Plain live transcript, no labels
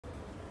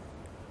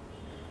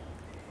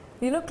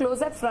You know, close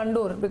that front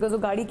door because the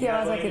gaadi ki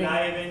awaaz aati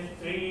rahi. Live in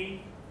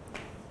 3,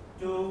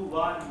 2,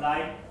 1,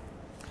 live.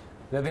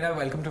 Raveena,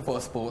 welcome to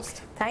First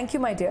Post. Thank you,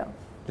 my dear.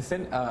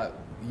 Listen,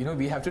 you know,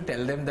 we have to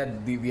tell them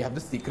that we have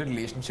the secret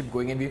relationship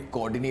going and we've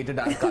coordinated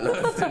our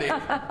colors today.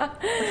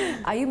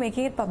 Are you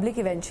making it public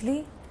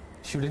eventually?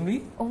 Shouldn't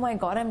we? Oh my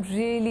God, I'm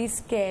really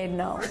scared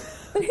now.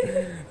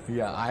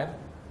 Yeah,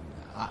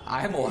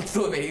 I'm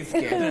also very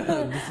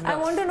scared. I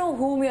want to know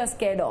whom you're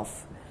scared of.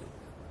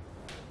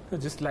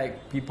 Just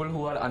like people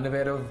who are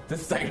unaware of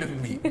this side of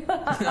me.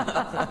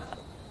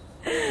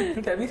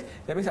 Tell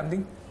me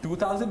something.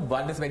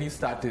 2001 is when you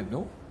started,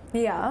 no?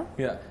 Yeah.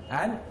 Yeah.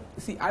 And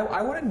see,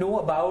 I want to know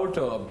about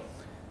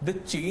the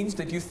change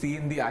that you see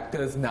in the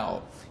actors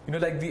now. You know,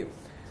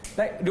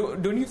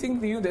 don't you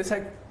think, you know, there's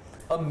like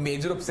a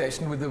major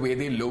obsession with the way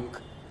they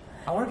look?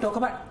 I want to talk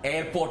about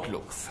airport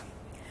looks.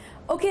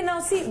 Okay, now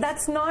see,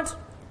 that's not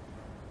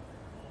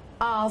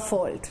our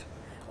fault.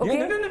 Okay?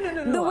 Yeah,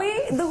 no. The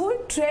way the whole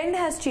trend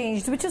has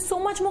changed, which is so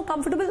much more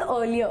comfortable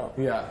earlier.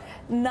 Yeah.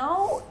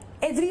 Now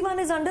everyone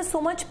is under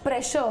so much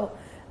pressure.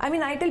 I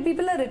mean, I tell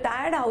people, a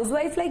retired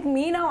housewife like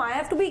me now, I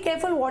have to be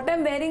careful what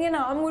I'm wearing and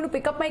how I'm going to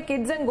pick up my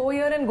kids and go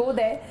here and go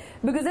there,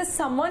 because there's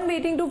someone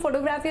waiting to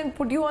photograph you and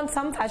put you on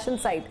some fashion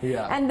site.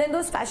 Yeah. And then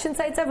those fashion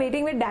sites are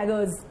waiting with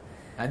daggers.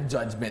 And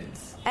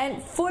judgments.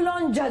 And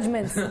full-on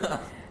judgments.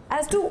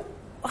 As to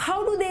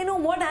how do they know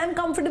what I'm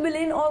comfortable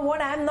in or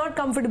what I'm not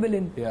comfortable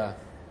in. Yeah.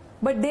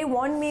 But they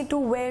want me to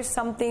wear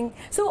something.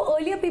 So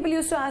earlier people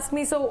used to ask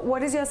me, so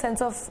what is your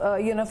sense of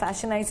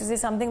fashion? I used to say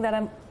something that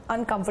I'm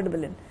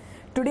uncomfortable in.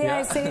 Today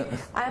I say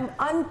I'm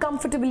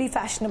uncomfortably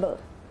fashionable.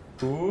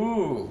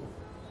 Ooh,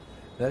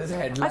 that is a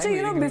headline. Actually,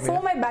 you know,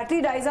 before my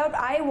battery dies out,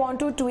 I want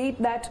to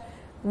tweet that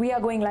we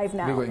are going live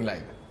now. We're going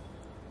live.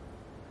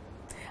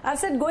 I've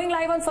said going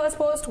live on First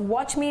Post.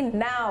 Watch me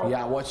now.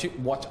 Yeah, watch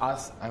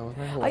us.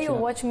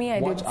 Watch me. I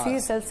did. See,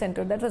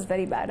 self-centered. That was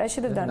very bad. I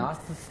should have done.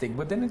 Narcissistic,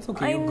 but then it's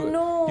okay. I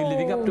know. You're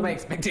living up to my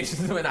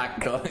expectations of an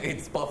actor.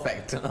 It's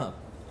perfect.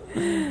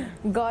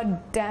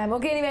 God damn.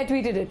 Okay, anyway, I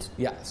tweeted it.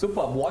 Yeah,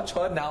 super. Watch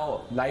her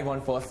now live on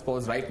First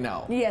Post right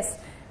now. Yes.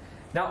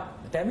 Now,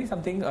 tell me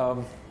something.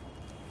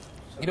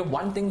 You know,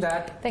 one thing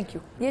that. Thank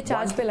you. Ye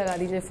charge pe laga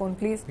dijiye phone,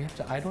 please.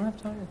 I don't have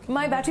charge. Okay.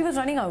 My battery was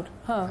running out.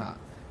 Huh.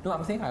 No,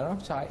 I'm saying I don't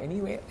have charge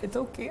anyway. It's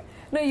okay.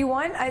 No, you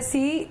want? I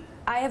see.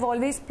 I have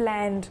always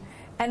planned.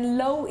 And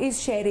love is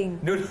sharing.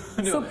 No.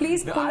 So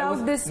please pull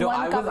out this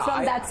one cup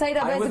from that side,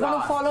 otherwise it's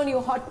going to fall on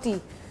you. Hot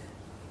tea.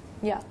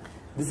 Yeah.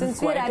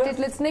 Since we're at it,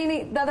 let's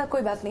नहीं दादा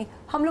कोई बात नहीं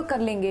हम लोग कर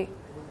लेंगे.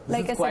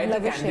 Like I said,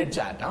 love is candid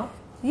chat, huh?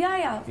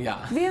 Yeah.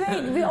 We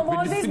have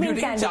always been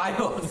candid. Chai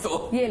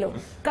also. Ye lo,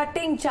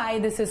 cutting chai.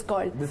 This is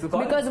called.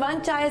 Because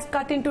one chai is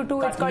cut into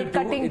two. It's called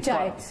cutting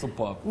chai.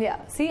 Superb. Yeah.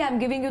 See, I'm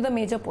giving you the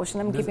major portion.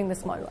 I'm keeping the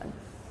small one.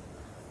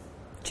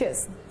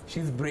 Cheers.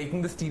 She's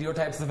breaking the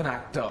stereotypes of an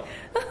actor.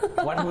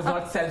 One who's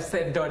not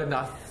self-centered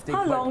enough.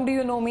 How long do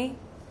you know me?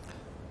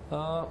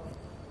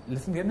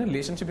 Listen, we're in a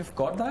relationship. You've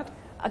got that.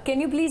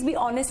 Can you please be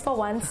honest for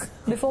once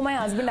before my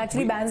husband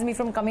actually bans me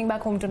from coming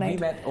back home tonight?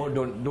 We met. Oh,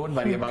 don't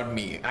worry about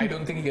me. I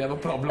don't think he'll have a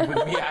problem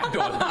with me at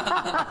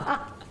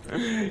all.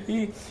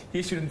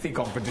 he shouldn't see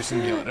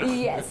competition here.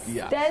 Yes.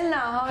 Yeah. Tell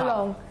now how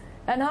long,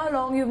 and how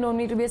long you've known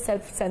me to be a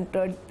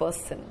self-centered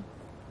person.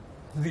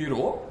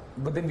 0.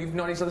 But then we've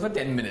known each other for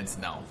 10 minutes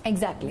now.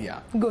 Exactly. Yeah.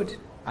 Good.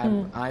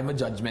 I'm a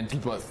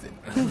judgmental person.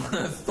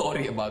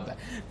 Sorry about that.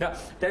 Now,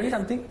 tell me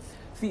something.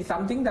 See,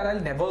 something that I'll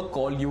never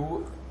call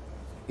you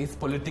is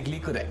politically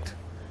correct.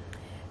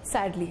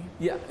 Sadly.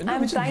 Yeah. No,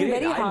 I'm trying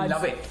very hard. I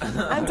love it.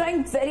 I'm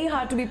trying very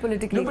hard to be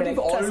politically correct.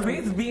 No, but you've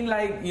always been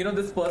like, you know,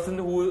 this person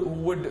who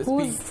would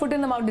Who's speak. foot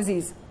in the mouth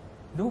disease.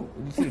 No,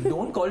 see,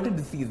 don't call it a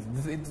disease.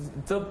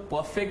 It's a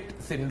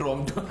perfect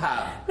syndrome to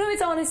have. No,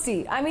 it's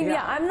honesty. I mean,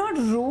 yeah I'm not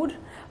rude.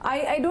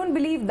 I don't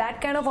believe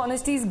that kind of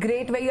honesty is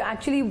great, where you're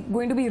actually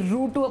going to be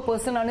rude to a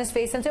person on his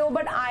face and say, oh,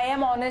 but I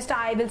am honest,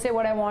 I will say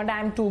what I want, I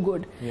am too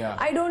good. Yeah.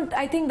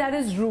 I think that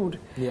is rude.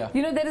 Yeah.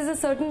 You know, there is a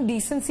certain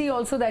decency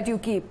also that you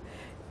keep.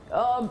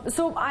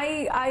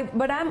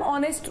 But I'm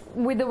honest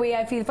with the way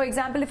I feel. For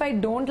example, if I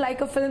don't like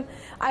a film,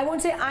 I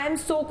won't say I'm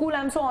so cool,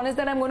 I'm so honest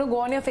that I'm going to go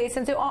on your face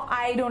and say, oh,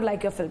 I don't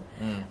like your film.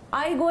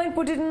 I go and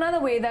put it another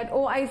way, that,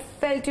 oh, I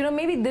felt, you know,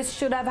 maybe this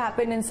should have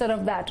happened instead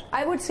of that.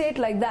 I would say it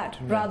like that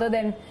rather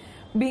than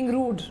being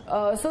rude.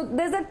 So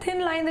there's that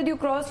thin line that you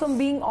cross from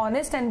being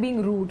honest and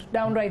being rude,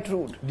 downright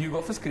rude. Do you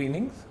go for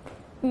screenings?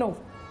 No.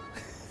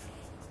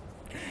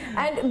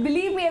 And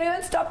believe me,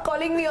 everyone stop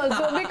calling me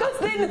also because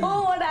they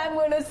know what I'm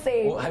going to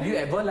say. Oh, have you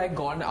ever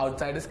gone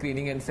outside a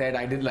screening and said,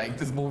 I didn't like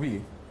this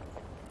movie?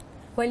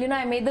 Well, you know,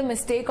 I made the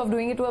mistake of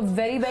doing it to a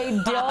very, very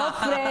dear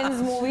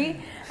friend's movie,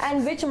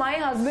 and which my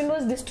husband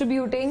was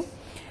distributing.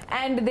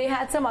 And they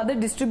had some other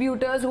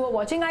distributors who were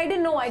watching. I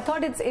didn't know. I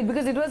thought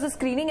because it was a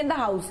screening in the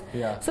house.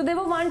 Yeah. So there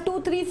were 1,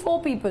 2, 3,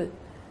 4 people.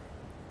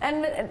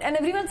 And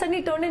everyone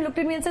suddenly turned and looked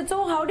at me and said,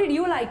 so how did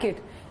you like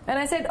it? And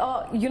I said,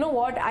 you know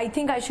what, I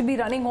think I should be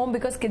running home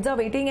because kids are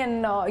waiting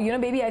and, you know,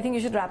 baby, I think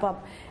you should wrap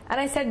up. And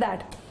I said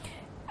that.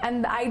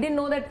 And I didn't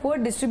know that poor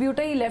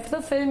distributor, he left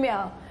the film,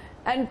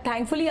 And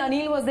thankfully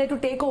Anil was there to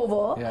take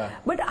over. Yeah.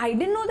 But I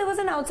didn't know there was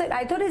an outside.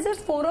 I thought it's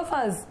just 4 of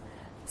us.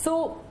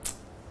 So,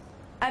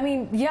 I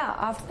mean, yeah,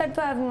 after that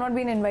I have not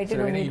been invited.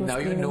 So only to now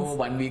you know screenings.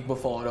 1 week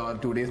before or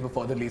 2 days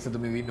before the release of the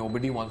movie,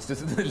 nobody wants to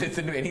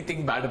listen to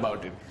anything bad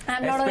about it.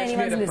 I'm not on Especially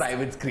anyone's at a list.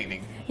 private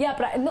screening.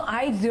 Yeah, no,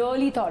 I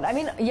really thought. I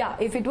mean, yeah,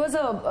 if it was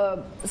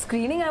a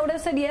screening, I would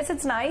have said yes,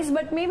 it's nice,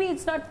 but maybe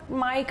it's not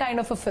my kind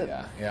of a film.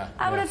 Yeah.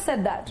 I would have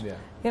said that. Yeah.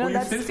 You know,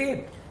 You still say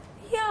it.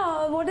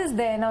 Yeah, what is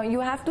there now?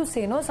 You have to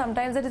say no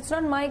sometimes that it's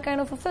not my kind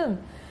of a film.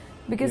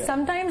 Because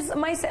sometimes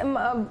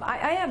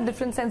I have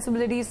different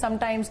sensibilities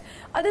sometimes.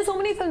 There's so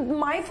many films,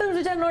 my films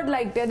which are not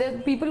liked. There are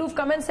people who've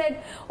come and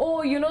said,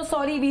 oh, you know,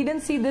 sorry, we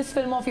didn't see this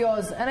film of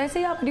yours. And I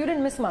say, yeah, but you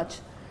didn't miss much.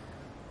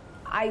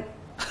 I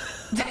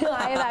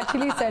have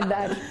actually said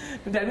that.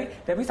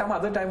 Tell me some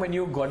other time when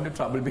you got into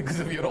trouble because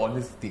of your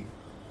honesty.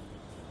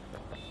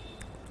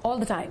 All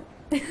the time.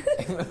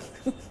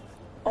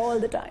 All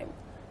the time.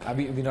 Are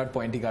we not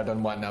pointing out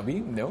on one, are we?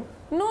 No?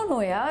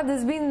 No, yeah.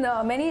 There's been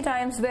many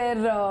times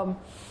where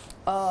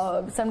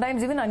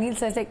sometimes even Anil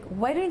says, like,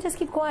 why don't you just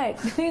keep quiet?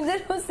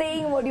 Instead of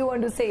saying what you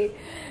want to say.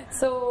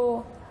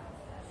 So,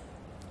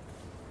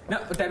 No,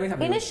 tell me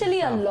something.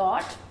 initially a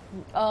lot,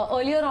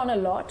 earlier on a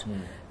lot.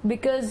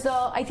 Because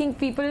I think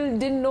people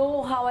didn't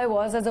know how I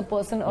was as a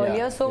person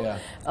earlier. So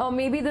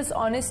maybe this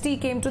honesty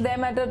came to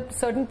them at a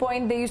certain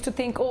point. They used to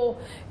think, oh,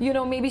 you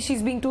know, maybe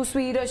she's being too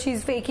sweet or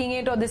she's faking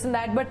it or this and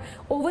that. But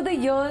over the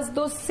years,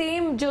 those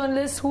same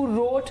journalists who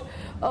wrote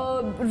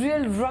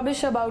real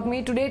rubbish about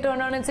me today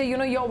turn around and say, you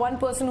know, you're one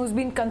person who's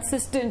been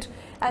consistent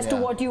as to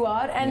what you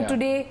are. And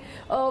today,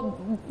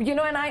 you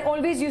know, and I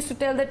always used to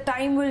tell that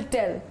time will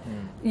tell.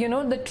 You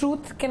know, the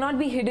truth cannot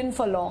be hidden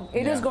for long.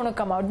 It is going to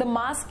come out. The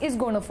mask is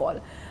going to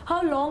fall.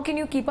 How long can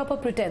you keep up a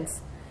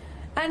pretense?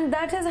 And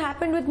that has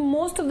happened with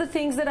most of the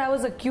things that I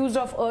was accused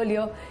of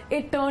earlier.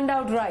 It turned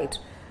out right.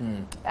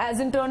 As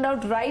in turned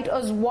out right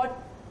as what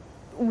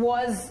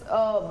was,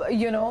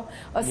 you know,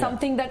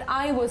 something that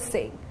I was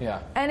saying.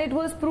 And it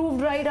was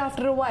proved right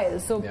after a while.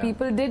 So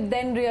people did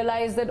then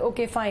realize that,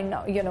 okay, fine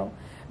now, you know,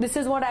 this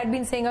is what I'd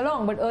been saying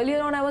along. But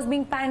earlier on, I was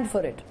being panned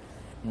for it.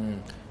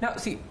 Now,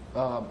 see,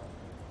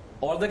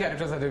 all the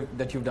characters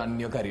that you've done in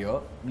your career,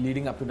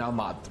 leading up to now,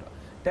 Maatr.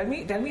 Tell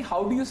me,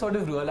 how do you sort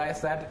of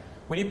realize that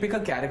when you pick a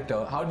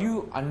character, how do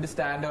you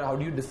understand or how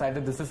do you decide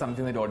that this is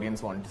something that the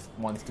audience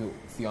wants to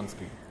see on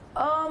screen?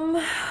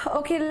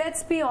 Okay,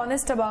 let's be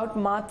honest about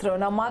Maatr.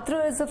 Now,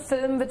 Maatr is a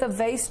film with a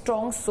very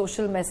strong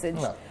social message.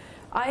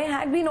 I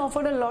had been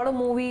offered a lot of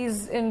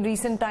movies in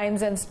recent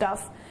times and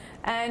stuff.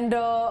 And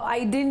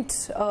I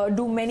didn't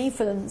do many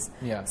films.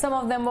 Some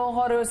of them were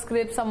horror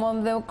scripts, some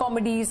of them were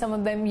comedy, some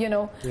of them, you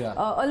know,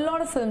 a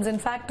lot of films. In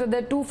fact, there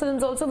are 2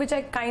 films also which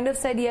I kind of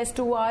said yes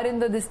to are in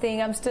this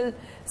thing. I'm still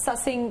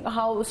sussing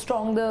how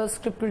strong the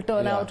script will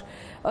turn out.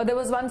 There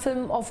was one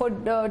film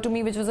offered to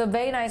me which was a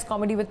very nice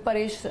comedy with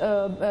Paresh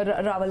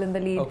Rawal in the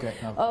lead.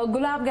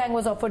 Gulab Gang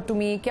was offered to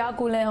me. Kya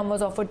Cool Hai Hum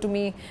was offered to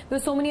me. There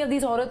were so many of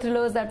these horror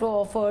thrillers that were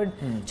offered.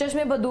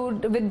 Chashme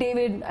Badood with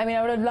David. I mean,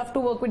 I would have loved to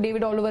work with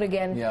David all over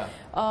again.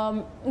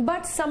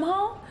 But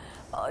somehow,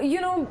 you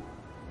know,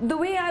 the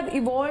way I've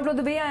evolved or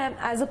the way I am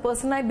as a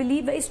person, I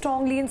believe very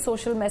strongly in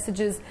social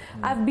messages.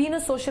 I've been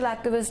a social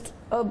activist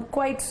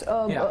quite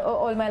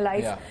all my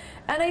life.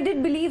 And I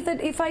did believe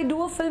that if I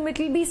do a film, it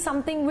will be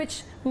something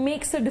which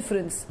makes a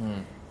difference.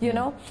 You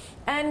know,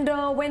 and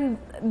when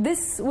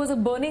this was a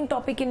burning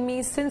topic in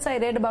me since I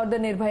read about the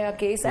Nirbhaya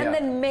case and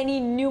then many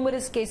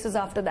numerous cases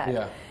after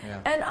that.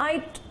 And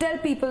I tell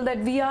people that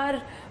we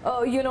are,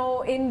 you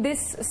know, in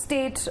this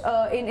state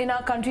in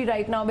our country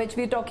right now, which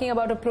we're talking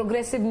about a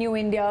progressive new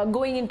India,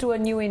 going into a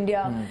new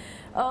India.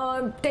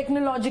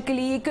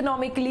 Technologically,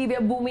 economically, we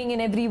are booming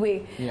in every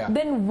way.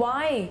 Then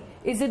why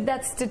is it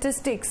that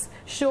statistics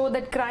show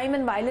that crime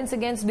and violence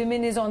against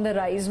women is on the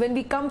rise? When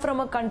we come from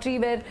a country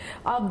where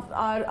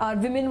our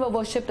women were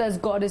worshipped as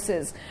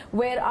goddesses,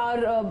 where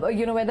our,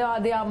 you know, whether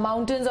they are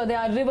mountains or they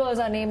are rivers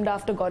are named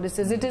after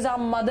goddesses. It is our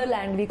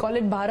motherland. We call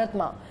it Bharat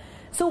Ma.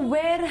 So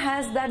where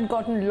has that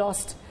gotten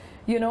lost?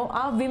 You know,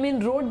 our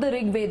women wrote the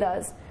Rig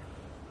Vedas.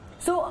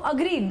 So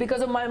agreed,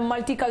 because of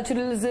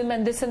multiculturalism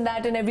and this and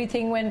that and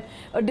everything, when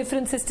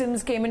different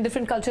systems came and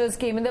different cultures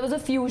came and there was a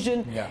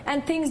fusion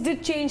and things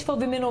did change for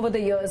women over the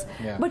years.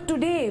 But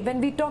today, when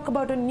we talk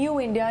about a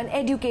new India, an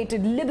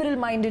educated,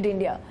 liberal-minded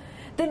India,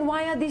 then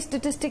why are these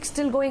statistics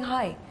still going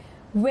high?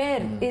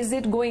 Where is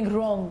it going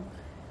wrong?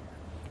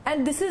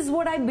 And this is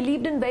what I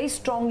believed in very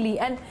strongly.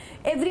 And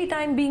every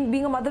time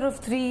being a mother of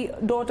 3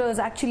 daughters,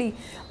 actually,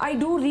 I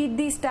do read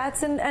these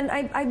stats and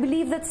I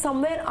believe that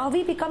somewhere, are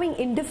we becoming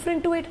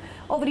indifferent to it?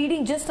 Of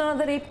reading just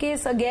another rape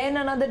case, again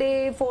another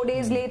day, 4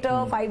 days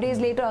later, 5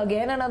 days later,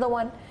 again another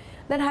one.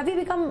 Then have we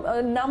become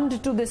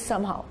numbed to this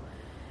somehow?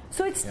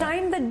 So it's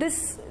time that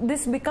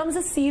this becomes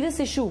a serious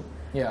issue.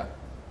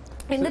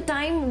 In the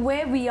time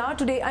where we are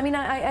today, I mean,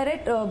 I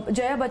read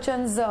Jaya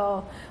Bachchan's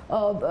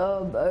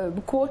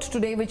quote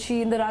today, which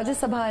she in the Rajya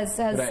Sabha has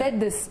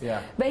said this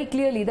very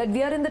clearly, that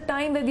we are in the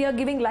time where we are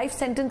giving life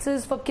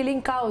sentences for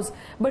killing cows.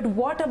 But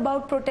what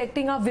about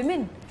protecting our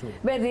women? True.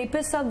 Where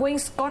rapists are going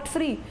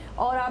scot-free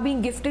or are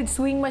being gifted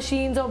sewing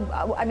machines, or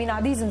I mean,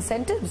 are these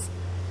incentives?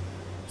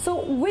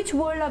 So which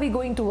world are we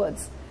going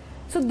towards?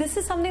 So this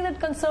is something that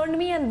concerned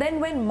me, and then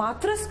when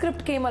Maatr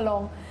script came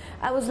along,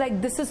 I was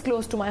like, this is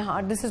close to my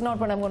heart. This is not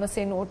what I'm going to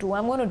say no to.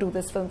 I'm going to do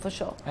this film for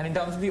sure. And in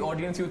terms of the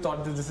audience, you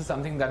thought that this is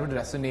something that would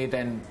resonate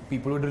and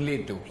people would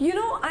relate to? You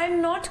know, I'm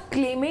not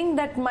claiming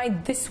that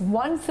this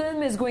one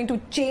film is going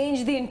to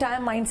change the entire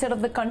mindset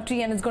of the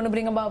country and it's going to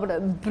bring about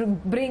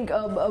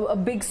a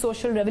big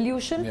social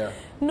revolution. Yeah.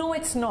 No,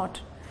 it's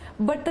not.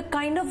 But the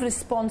kind of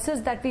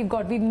responses that we've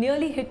got, we've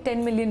nearly hit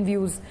 10 million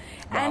views.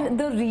 Wow. And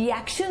the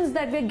reactions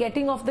that we're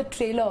getting off the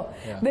trailer,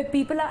 where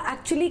people are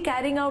actually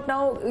carrying out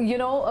now, you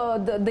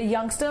know, the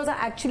youngsters are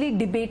actually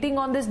debating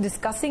on this,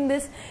 discussing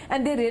this,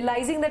 and they're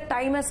realizing that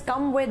time has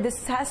come where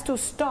this has to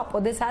stop or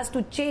this has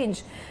to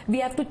change. We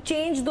have to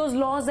change those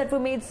laws that were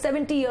made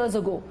 70 years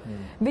ago,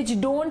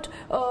 which don't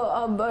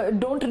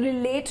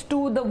relate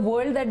to the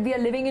world that we are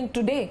living in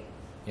today.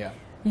 Yeah.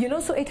 You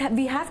know, so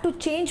we have to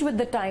change with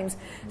the times.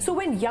 So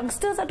when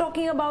youngsters are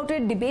talking about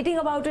it, debating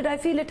about it, I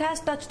feel it has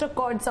touched a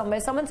chord somewhere.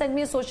 Someone sent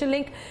me a social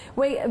link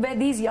where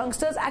these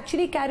youngsters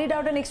actually carried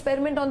out an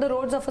experiment on the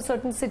roads of a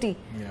certain city.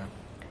 Yeah.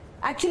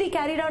 Actually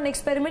carried out an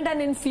experiment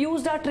and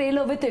infused our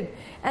trailer with it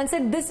and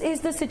said, this is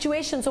the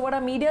situation. So what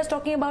our media is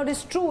talking about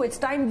is true. It's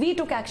time we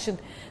took action.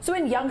 So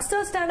when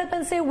youngsters stand up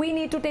and say we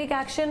need to take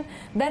action,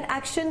 that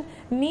action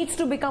needs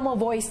to become a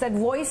voice. That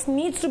voice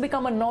needs to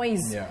become a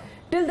noise. Yeah.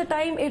 Till the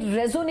time it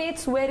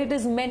resonates where it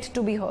is meant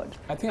to be heard.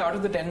 I think out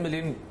of the 10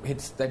 million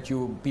hits that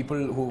people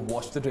who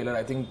watched the trailer,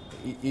 I think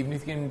even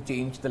if you can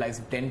change the lives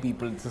of 10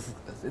 people, it's that's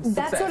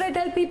success. What I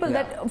tell people,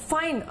 that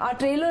fine, our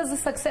trailer is a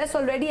success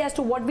already as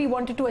to what we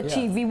wanted to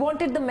achieve. We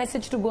wanted the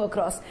message to go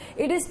across.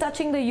 It is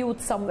touching the youth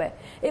somewhere.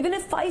 Even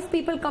if 5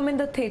 people come in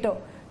the theatre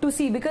to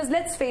see, because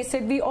let's face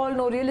it, we all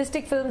know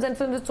realistic films and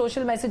films with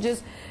social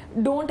messages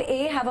don't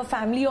have a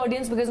family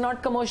audience because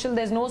not commercial,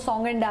 there's no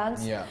song and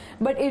dance,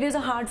 but it is a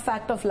hard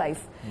fact of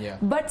life.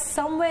 But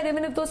somewhere,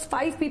 even if those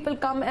 5 people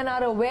come and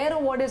are aware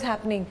of what is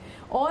happening,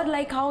 or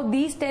like how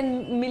these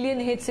 10 million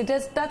hits, it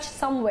has touched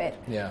somewhere,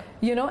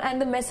 you know,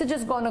 and the message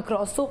has gone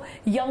across. So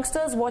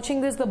youngsters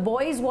watching this, the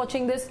boys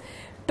watching this,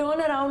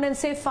 turn around and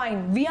say,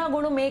 fine, we are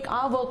going to make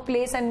our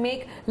workplace and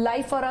make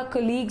life for our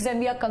colleagues, and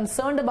we are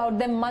concerned about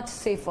them much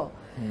safer.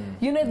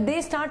 You know, if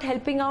they start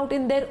helping out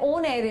in their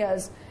own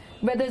areas,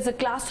 whether it's a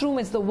classroom,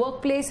 it's the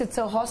workplace, it's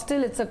a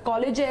hostel, it's a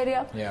college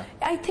area,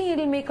 I think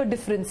it'll make a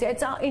difference.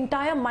 It's our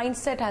entire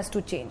mindset has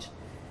to change.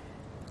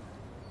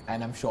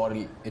 And I'm sure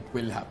it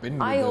will happen.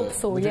 I hope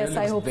so. Yes,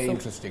 I hope so. Very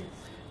interesting.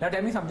 Now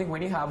tell me something,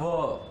 when you have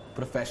a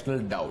professional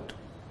doubt,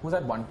 who's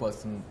that one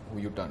person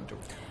who you turn to?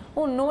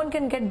 Oh, no one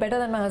can get better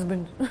than my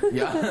husband.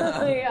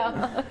 Yeah.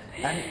 Yeah.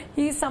 And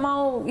he's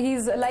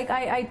like,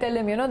 I tell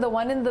him, you know, the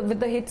one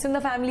with the hits in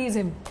the family is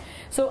him.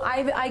 So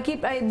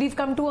we've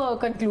come to a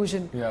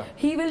conclusion. Yeah.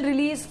 He will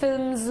release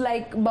films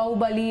like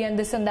Bahubali and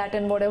this and that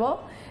and whatever,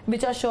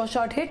 which are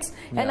short hits,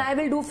 and I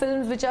will do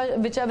films which are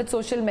with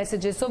social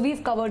messages. So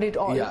we've covered it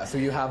all. Yeah. So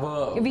you have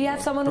we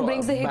have someone who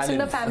brings the hits in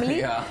the family.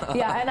 Yeah.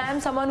 And I am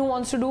someone who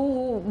wants to do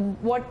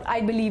what I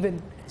believe in.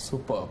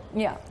 Super.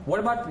 Yeah. What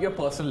about your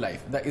personal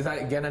life? Is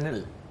that again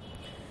Anil?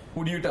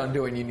 Who do you turn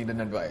to when you need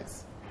an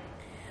advice?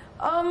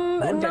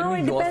 Now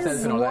it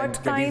depends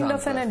what kind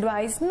of an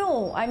advice.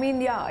 No, I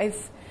mean,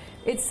 if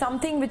it's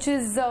something which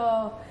is, you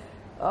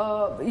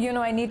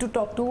know, I need to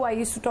talk to. I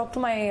used to talk to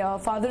my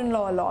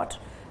father-in-law a lot.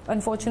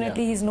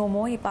 Unfortunately, he's no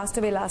more. He passed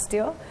away last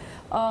year.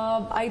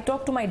 I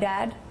talk to my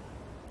dad.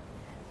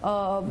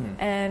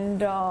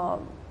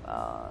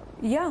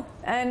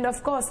 And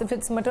of course, if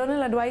it's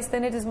maternal advice,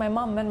 then it is my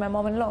mom and my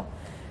mom-in-law,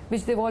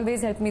 which they've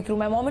always helped me through.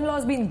 My mom-in-law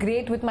has been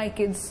great with my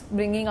kids,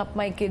 bringing up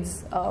my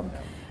kids.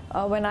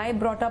 When I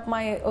brought up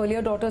my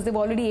earlier daughters, they were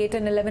already 8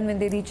 and 11 when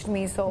they reached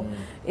me. So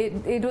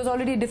it was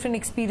already a different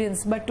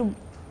experience. But to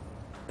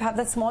have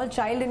that small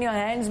child in your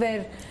hands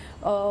where,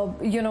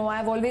 you know,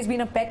 I've always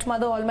been a pet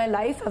mother all my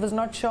life. I was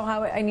not sure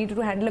how I needed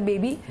to handle a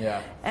baby.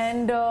 Yeah.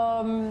 And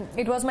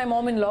it was my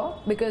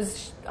mom-in-law,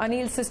 because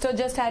Anil's sister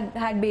just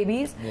had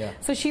babies. Yeah.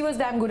 So she was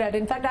damn good at it.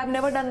 In fact, I've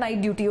never done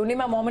night duty. Only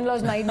my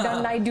mom-in-law's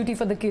done night duty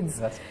for the kids.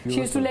 That's beautiful. She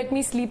used to let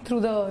me sleep through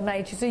the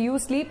night. She said, you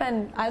sleep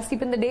and I'll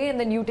sleep in the day and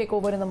then you take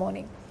over in the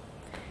morning.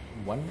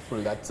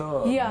 Wonderful. That's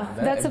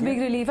a big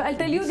relief. I'll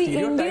tell you, the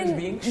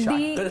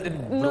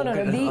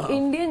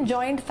Indian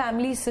joint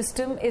family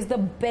system is the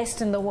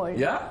best in the world.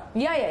 Yeah.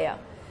 Yeah.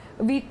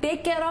 We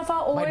take care of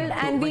our old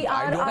and we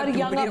are our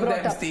younger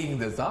brought up. Saying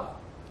this, huh?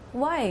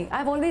 Why?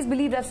 I've always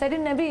believed. I've said it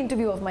in every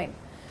interview of mine.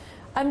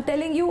 I'm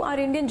telling you, our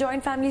Indian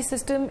joint family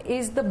system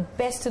is the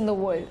best in the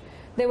world.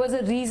 There was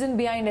a reason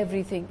behind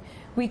everything.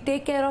 We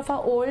take care of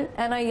our old,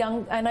 and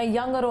our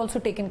young are also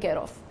taken care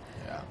of.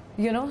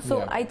 You know,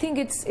 so I think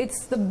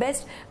it's the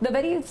best. The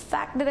very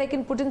fact that I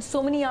can put in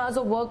so many hours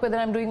of work, whether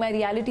I'm doing my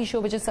reality show,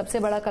 which is Sabse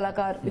Bada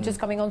Kalakar, which is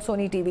coming on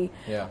Sony TV,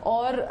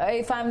 or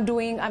if I'm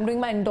doing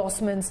my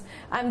endorsements,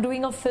 I'm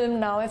doing a film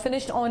now. I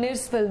finished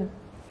Honor's film.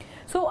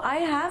 So I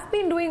have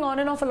been doing on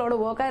and off a lot of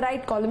work. I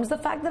write columns. The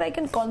fact that I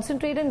can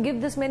concentrate and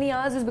give this many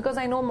hours is because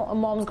I know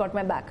mom's got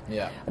my back.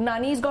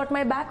 Nani's got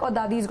my back, or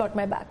Dadi's got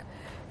my back.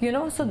 You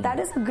know, so that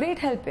is a great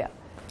help.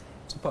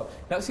 Super.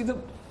 Now see,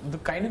 the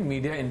kind of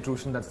media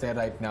intrusion that's there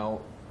right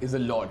now is a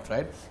lot,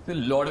 right? There's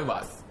a lot of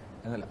us,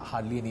 and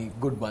hardly any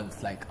good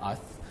ones like us.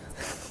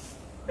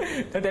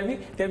 Now tell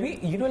me,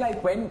 you know,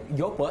 like when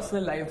your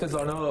personal life is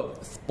on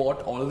a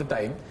spot all the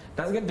time,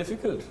 does it get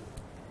difficult?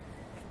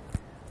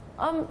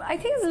 I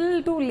think it's a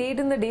little too late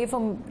in the day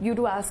for you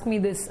to ask me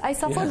this. I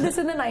suffered this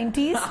in the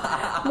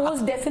 90s,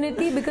 most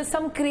definitely, because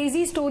some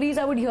crazy stories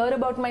I would hear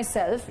about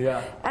myself.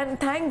 And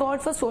thank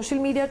God for social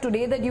media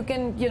today that you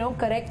can, you know,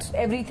 correct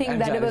everything and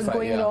that was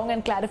going wrong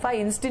and clarify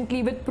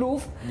instantly with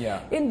proof.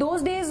 In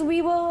those days,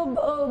 we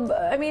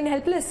were, I mean,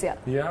 helpless.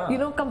 You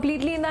know,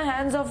 completely in the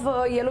hands of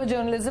yellow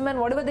journalism, and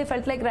whatever they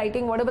felt like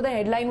writing, whatever the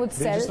headline would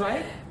sell. They just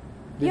write?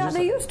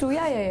 They used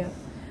to.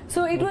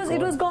 So it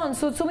was gone.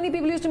 So many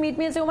people used to meet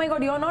me and say, oh my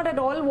God, you're not at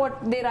all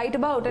what they write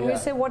about. And we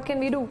say, what can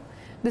we do?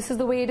 This is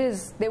the way it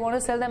is. They want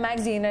to sell their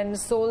magazine, and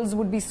souls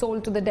would be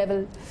sold to the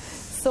devil.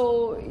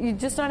 So you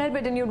just not help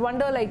it, and you'd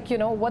wonder, like, you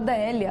know, what the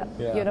hell,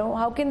 you know,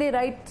 how can they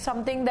write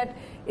something that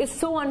is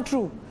so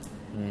untrue?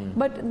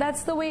 But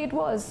that's the way it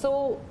was.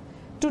 So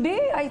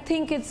today, I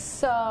think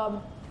it's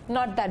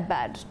not that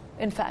bad,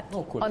 in fact,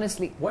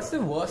 honestly. What's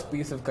the worst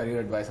piece of career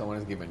advice someone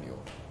has given you?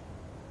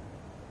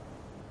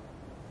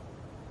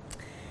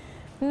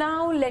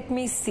 Now let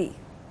me see.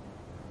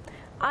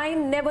 I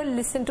never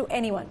listen to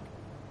anyone.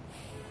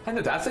 And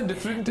that's a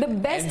different. The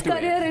best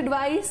career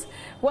advice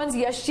once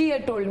Yashji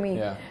had told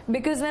me.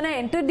 Because when I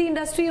entered the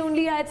industry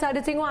only, I had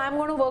started saying, oh, I'm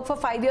going to work for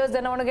 5 years,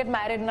 then I want to get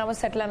married and I want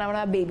to settle and I want to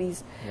have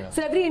babies.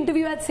 So every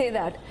interview I'd say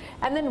that.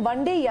 And then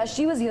one day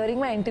Yashji was hearing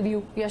my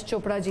interview, Yash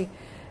Chopra ji,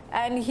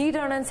 and he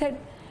turned and said,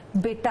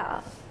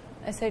 Beta.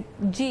 I said,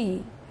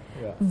 Ji,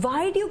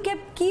 why do you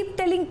keep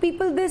telling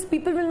people this?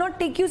 People will not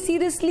take you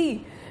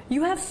seriously.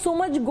 You have so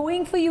much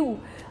going for you.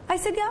 I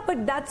said, yeah,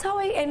 but that's how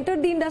I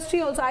entered the industry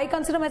also. I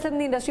consider myself in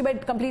the industry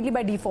completely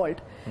by default.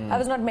 I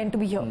was not meant to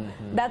be here.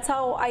 That's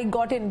how I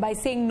got in, by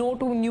saying no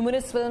to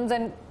numerous films.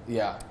 And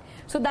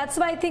so that's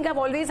why I think I've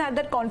always had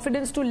that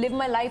confidence to live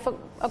my life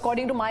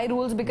according to my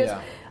rules, because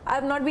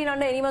I've not been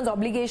under anyone's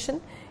obligation.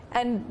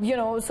 And, you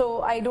know,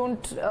 so I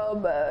don't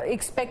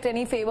expect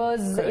any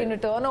favors in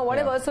return or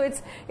whatever. So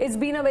it's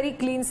been a very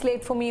clean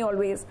slate for me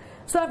always.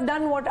 So I've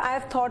done what I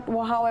have thought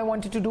how I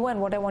wanted to do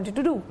and what I wanted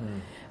to do.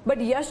 But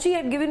Yashji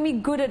had given me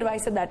good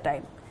advice at that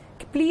time.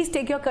 Please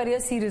take your career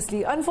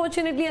seriously.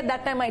 Unfortunately, at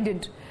that time I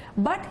didn't.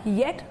 But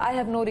yet I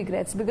have no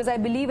regrets, because I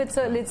believe it's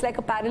like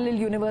a parallel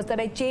universe, that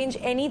I change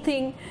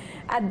anything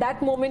at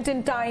that moment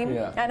in time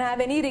and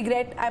have any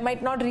regret, I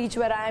might not reach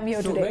where I am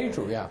here today. Very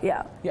true,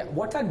 yeah.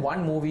 What's that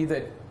one movie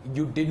that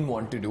you didn't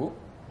want to do,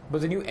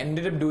 but then you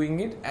ended up doing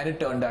it and it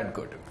turned out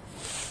good?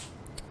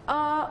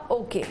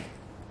 Okay.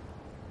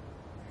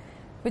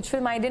 Which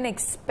film I didn't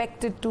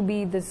expect it to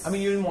be this? I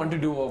mean, you didn't want to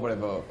do or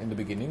whatever in the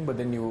beginning, but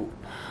then you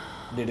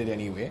did it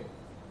anyway.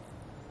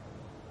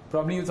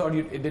 Probably you thought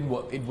it didn't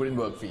work. It wouldn't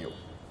work for you.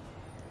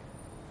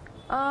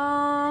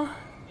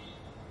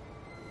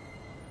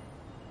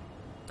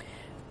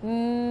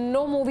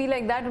 No movie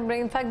like that.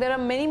 In fact, there are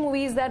many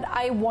movies that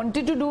I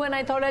wanted to do and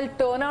I thought I'll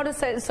turn out a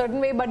certain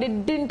way, but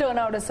it didn't turn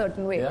out a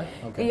certain way.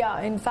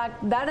 In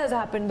fact, that has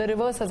happened. The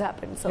reverse has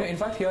happened. So, in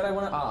fact, here I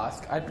want to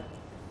ask, at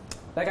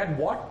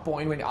what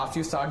point, when after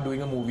you start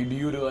doing a movie, do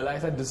you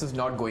realize that this is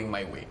not going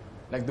my way,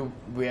 like the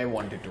way I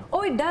wanted to?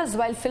 Oh, it does,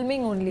 while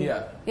filming only.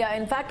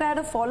 In fact, I had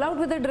a fallout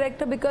with the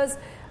director because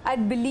I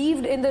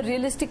believed in the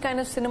realistic kind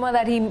of cinema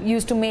that he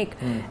used to make.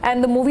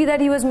 And the movie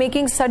that he was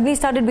making suddenly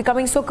started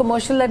becoming so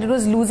commercial that it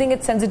was losing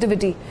its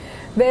sensitivity.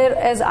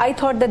 Whereas I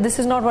thought that this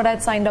is not what I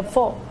had signed up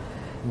for.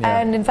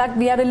 And in fact,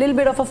 we had a little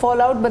bit of a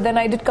fallout, but then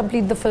I did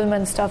complete the film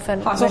and stuff.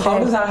 And so how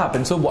does that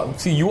happen? So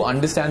see, you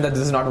understand that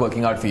this is not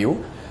working out for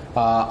you.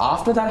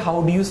 After that,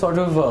 how do you sort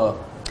of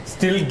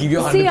still give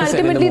your 100% See,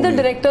 ultimately in the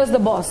the director is the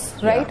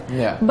boss, right?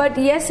 But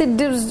yes,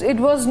 it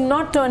was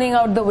not turning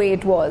out the way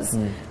it was.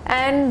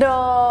 And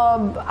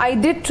I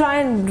did try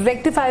and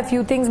rectify a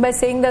few things by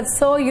saying that,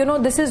 sir, you know,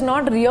 this is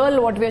not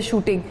real what we are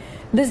shooting.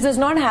 This does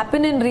not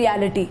happen in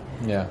reality.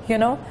 You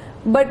know.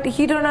 But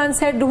he turned around and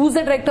said, who's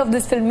the director of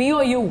this film, me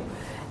or you?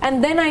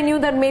 And then I knew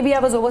that maybe I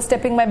was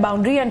overstepping my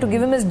boundary, and to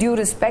give him his due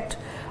respect,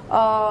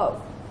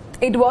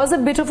 it was a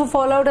bit of a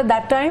fallout at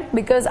that time,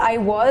 because I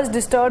was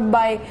disturbed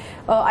by,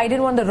 I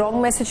didn't want the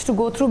wrong message to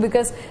go through,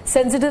 because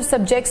sensitive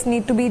subjects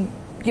need to be,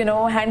 you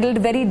know, handled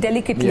very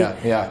delicately.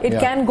 It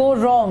can go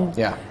wrong.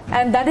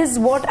 And that is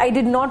what I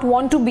did not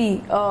want to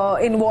be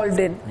involved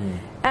in.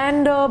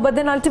 And but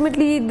then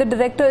ultimately the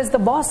director is the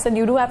boss and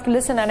you do have to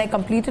listen, and I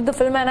completed the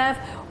film, and I have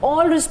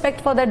all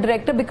respect for that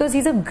director because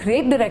he's a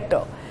great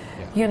director.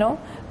 You know,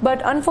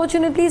 But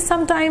unfortunately,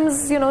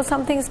 sometimes, you know,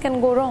 some things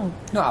can go wrong.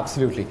 No,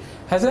 absolutely.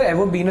 Has there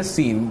ever been a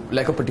scene,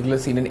 like a particular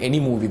scene in any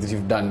movie that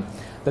you've done,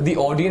 that the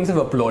audience have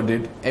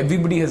applauded,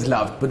 everybody has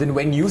loved, but then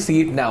when you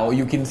see it now,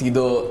 you can see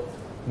the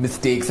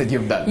mistakes that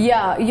you've done?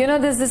 Yeah, you know,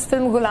 there's this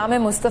film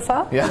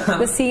Ghulam-e-Mustafa. Yeah.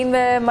 The scene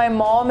where my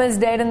mom is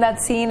dead in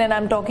that scene and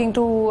I'm talking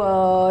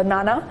to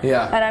Nana.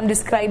 Yeah. And I'm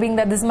describing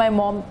that this is my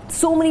mom.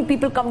 So many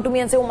people come to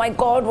me and say, oh my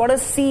God, what a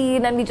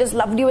scene, and we just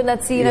loved you in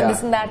that scene, and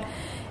this and that.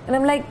 And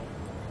I'm like,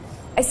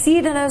 I see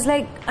it and I was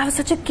like, I was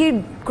such a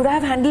kid. Could I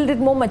have handled it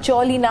more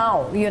maturely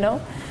now, you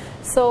know?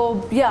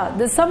 So, yeah,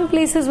 there's some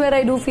places where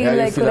I do feel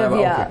like,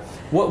 okay.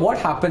 What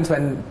happens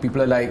when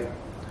people are like,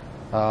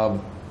 are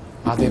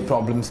there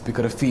problems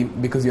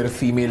because you're a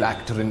female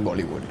actor in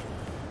Bollywood?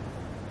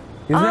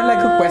 Is there like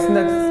a question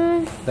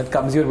that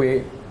comes your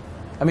way?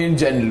 I mean, in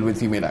general, with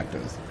female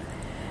actors.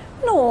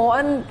 No,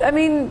 and I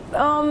mean,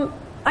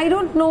 I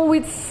don't know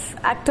with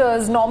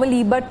actors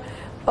normally, but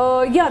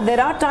yeah,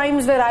 there are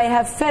times where I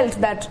have felt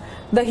that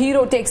the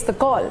hero takes the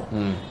call.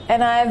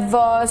 And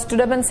I've stood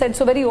up and said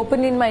so very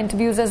openly in my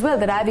interviews as well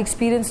that I've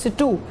experienced it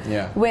too.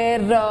 Yeah. Where,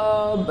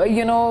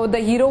 you know, the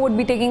hero would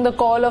be taking the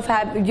call of,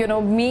 you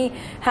know, me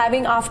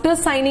having, after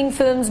signing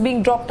films,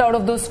 being dropped out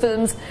of those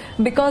films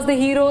because the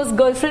hero's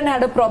girlfriend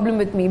had a problem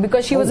with me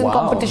because she was in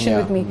competition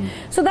with me.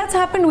 So that's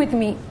happened with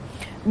me.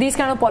 These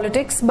kind of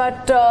politics,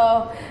 but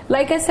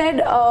like I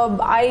said,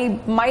 I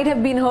might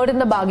have been hurt in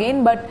the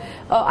bargain, but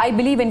I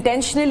believe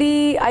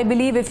intentionally, I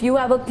believe if you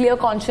have a clear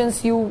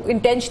conscience, you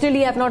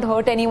intentionally have not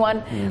hurt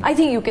anyone, I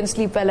think you can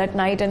sleep well at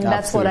night, and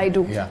that's what I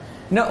do. Yeah.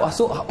 Now,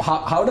 so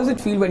how does it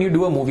feel when you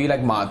do a movie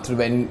like Maatr,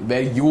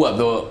 where you are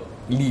the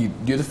lead,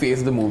 you're the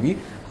face of the movie?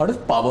 How does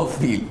power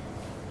feel?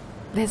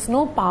 There's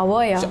no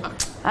power, yeah.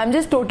 I'm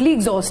just totally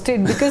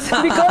exhausted because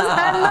I'm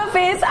the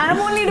face. I'm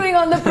only doing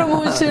all the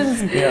promotions.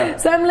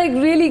 So I'm like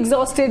really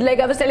exhausted. Like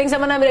I was telling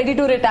someone I'm ready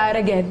to retire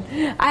again.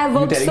 I have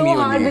worked so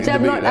hard, which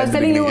I'm not. I was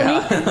telling you only.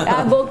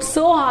 I've worked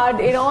so hard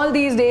in all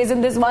these days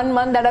in this 1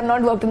 month that I've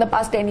not worked in the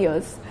past 10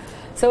 years.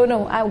 So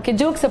no, okay,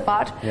 jokes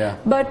apart.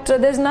 But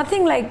there's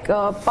nothing like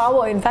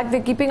power. In fact,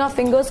 we're keeping our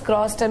fingers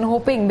crossed and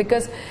hoping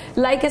because,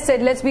 like I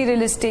said, let's be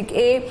realistic.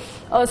 A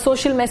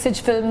social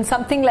message film,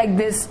 something like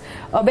this,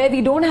 where we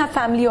don't have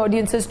family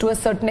audiences to a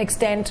certain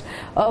extent.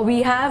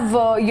 We have,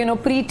 you know,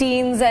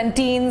 pre-teens and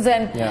teens,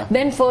 and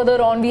then further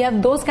on, we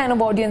have those kind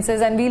of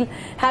audiences, and we'll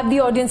have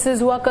the audiences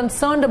who are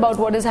concerned about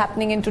what is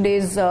happening in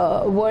today's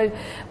world.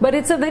 But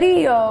it's a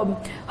very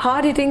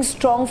hard-hitting,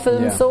 strong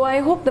film, so I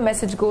hope the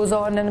message goes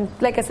on. And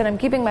like I said, I'm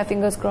keeping my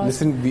fingers crossed.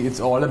 Listen, it's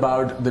all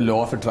about the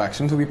law of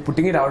attraction, so we're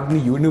putting it out in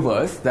the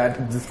universe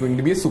that this is going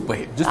to be a super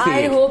hit. Just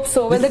say it. I hope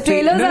so. Well, the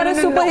trailers are a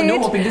super hit.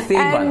 No, just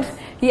say and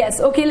yes,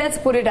 okay, let's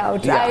put it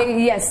out.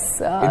 It's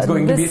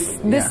going to be.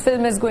 This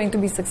film is going to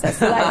be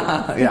successful.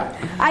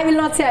 I will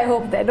not say I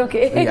hope that.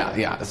 Okay.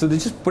 So they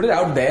just put it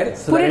out there.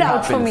 So put it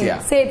out for me.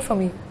 Say it for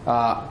me.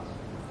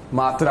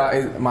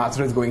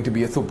 Maatr is going to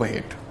be a super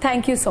hit.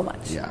 Thank you so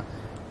much.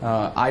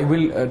 I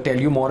will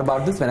tell you more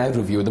about this when I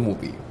review the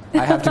movie.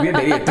 I have to be a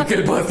very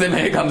ethical person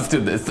when it comes to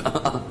this.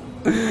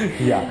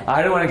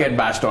 I don't want to get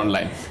bashed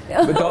online.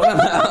 But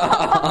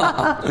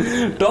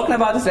talking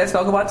about this, let's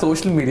talk about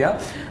social media.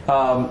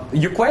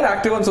 You're quite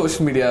active on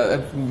social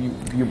media.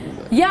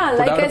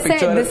 Like I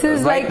said, this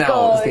is right like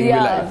now,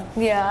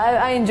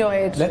 I enjoy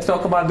it. Let's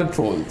talk about the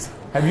trolls.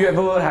 Have you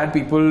ever had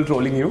people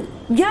trolling you?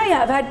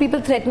 I've had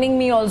people threatening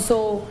me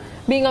also,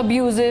 being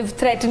abusive,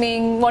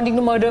 threatening, wanting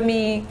to murder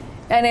me.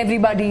 And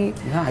everybody.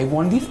 I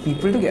want these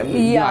people to get.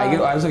 I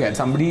also get.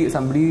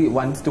 Somebody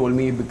once told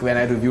me when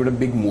I reviewed a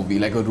big movie,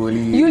 like a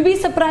really. You'll be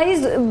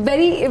surprised.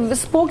 Very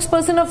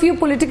spokesperson of few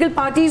political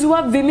parties who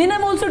are women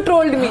have also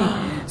trolled me.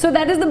 So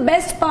that is the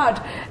best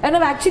part. And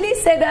I've actually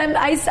said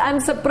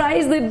I'm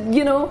surprised that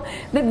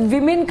that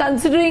women,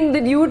 considering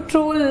that you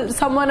troll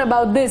someone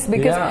about this,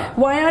 because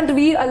why aren't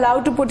we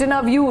allowed to put in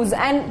our views?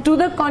 And to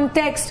the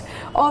context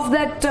of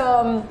that,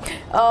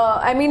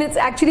 I mean, it's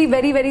actually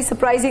very, very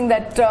surprising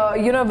that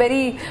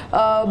very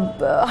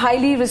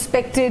highly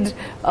respected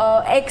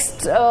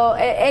ex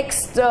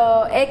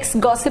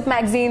gossip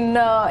magazine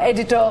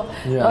editor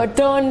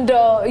turned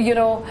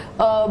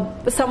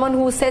someone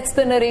who sets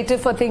the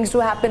narrative for things to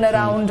happen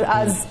around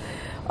us.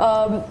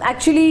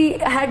 Actually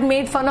had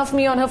made fun of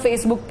me on her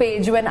Facebook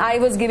page when I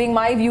was giving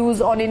my views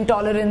on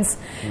intolerance.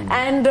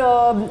 And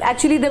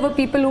actually there were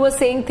people who were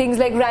saying things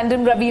like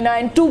random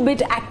Raveena and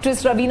 2-bit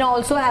actress Raveena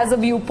also has a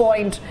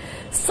viewpoint.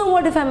 So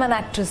what if I'm an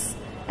actress?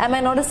 Am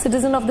I not a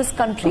citizen of this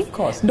country? Of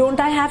course. Don't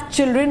I have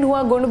children who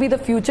are going to be the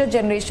future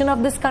generation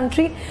of this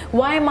country?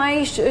 Why am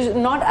I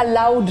not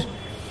allowed,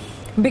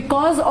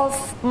 because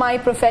of my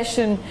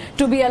profession,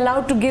 to be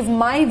allowed to give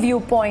my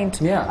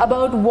viewpoint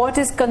about what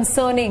is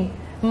concerning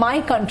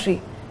my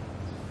country?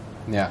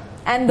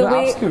 And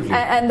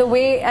the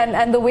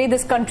way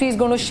this country is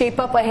going to shape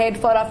up ahead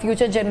for our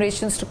future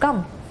generations to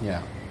come.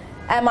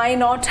 Have I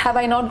not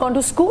gone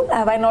to school?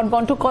 Have I not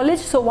gone to college?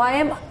 So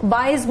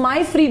why is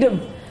my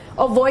freedom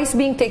of voice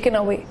being taken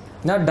away?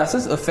 Now, does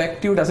this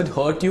affect you? Does it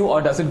hurt you,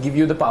 or does it give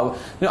you the power?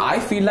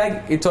 I feel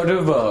like it sort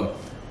of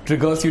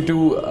triggers you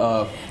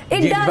to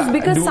it does,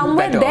 because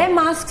somewhere better. Their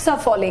masks are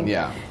falling.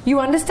 Yeah.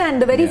 You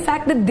understand, the very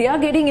fact that they are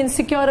getting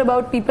insecure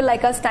about people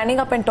like us standing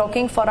up and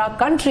talking for our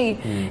country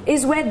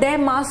is where their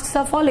masks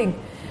are falling.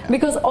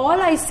 Because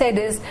all I said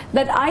is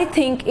that I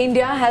think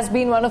India has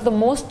been one of the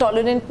most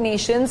tolerant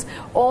nations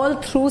all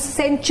through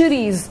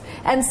centuries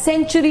and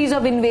centuries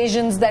of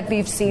invasions that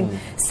we've seen.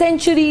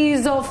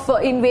 Centuries of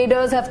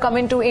invaders have come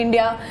into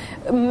India,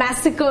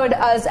 massacred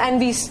us,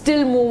 and we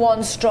still move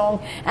on strong.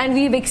 And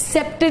we've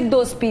accepted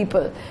those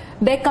people.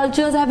 Their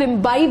cultures have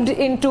imbibed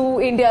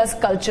into India's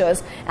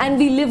cultures, and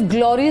we live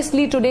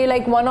gloriously today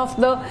like one of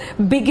the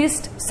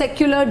biggest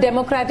secular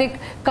democratic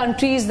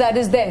countries that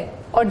is there,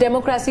 or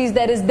democracies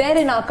that is there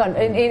in our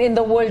country, in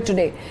the world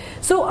today.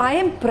 So I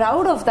am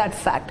proud of that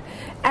fact.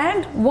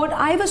 And what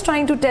I was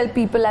trying to tell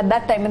people at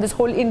that time when this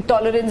whole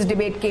intolerance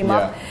debate came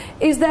up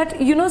is that,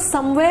 you know,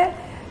 somewhere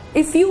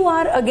if you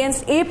are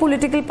against A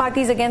political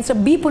parties against a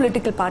B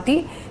political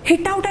party,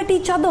 hit out at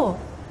each other,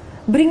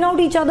 bring out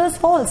each other's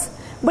faults,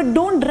 but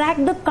don't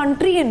drag the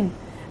country in.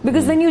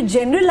 Because when you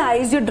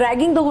generalize, you're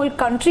dragging the whole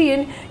country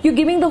in, you're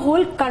giving the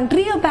whole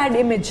country a bad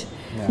image,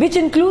 which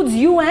includes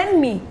you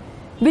and me,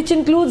 which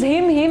includes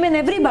him and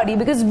everybody,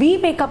 because we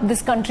make up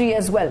this country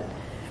as well.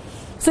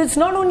 So it's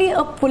not only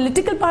a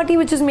political party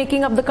which is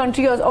making up the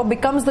country or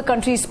becomes the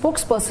country's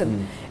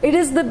spokesperson. It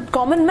is the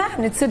common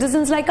man. It's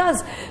citizens like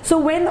us. So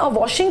when a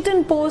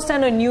Washington Post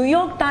and a New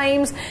York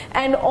Times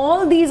and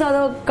all these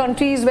other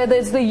countries, whether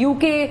it's the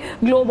UK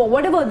Globe or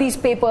whatever these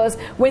papers,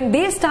 when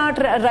they start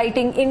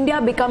writing India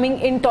becoming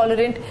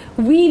intolerant,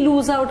 we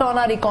lose out on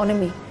our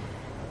economy.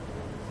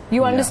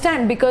 You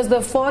understand? Because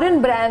the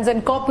foreign brands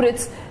and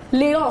corporates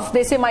lay off.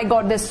 They say, my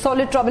God, there's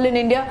solid trouble in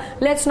India.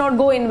 Let's not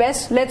go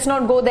invest. Let's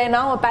not go there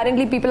now.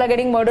 Apparently, people are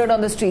getting murdered on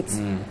the streets.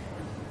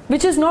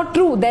 Which is not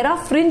true. There are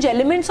fringe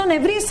elements on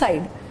every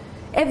side.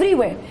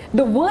 Everywhere.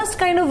 The worst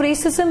kind of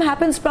racism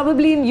happens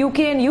probably in UK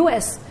and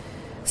US.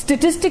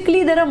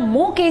 Statistically, there are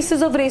more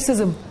cases of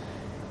racism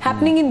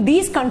happening in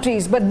these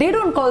countries, but they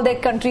don't call their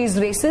countries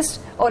racist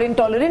or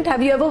intolerant.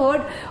 Have you ever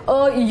heard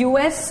a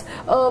US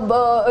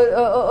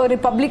a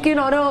Republican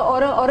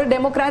or a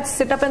Democrat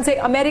sit up and say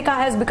America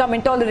has become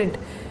intolerant?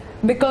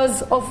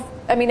 Because of,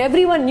 I mean,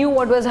 everyone knew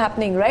what was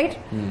happening, right?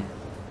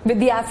 With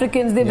the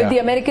Africans, with the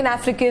American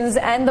Africans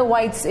and the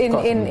whites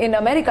in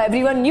America.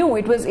 Everyone knew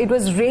it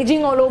was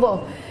raging all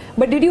over.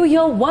 But did you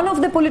hear one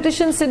of the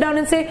politicians sit down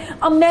and say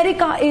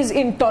America is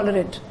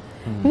intolerant?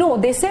 No,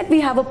 they said we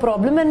have a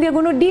problem and we are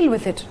going to deal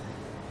with it.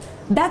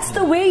 That's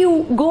the way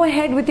you go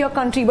ahead with your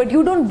country, but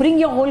you don't bring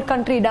your whole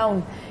country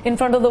down in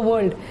front of the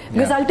world.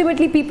 Because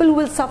ultimately people who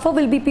will suffer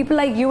will be people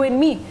like you and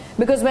me.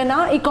 Because when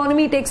our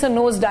economy takes a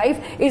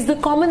nosedive, it's the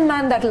common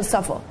man that will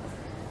suffer.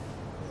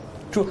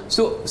 True.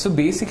 So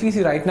basically,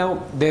 see, right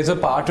now there's a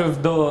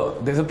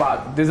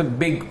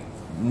big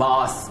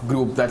mass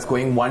group that's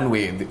going one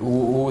way,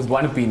 who's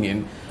one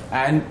opinion,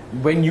 and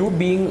when you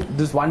being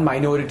this one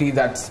minority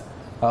that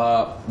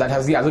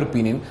has the other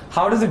opinion,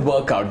 how does it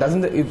work out?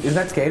 Is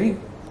that scary?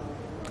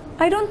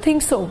 I don't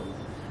think so.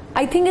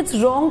 I think it's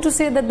wrong to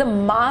say that the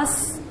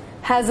mass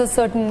has a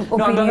certain opinion.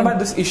 No, I'm talking about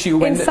this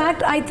issue. In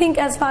fact, I think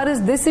as far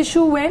as this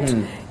issue went,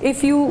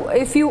 if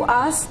you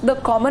ask the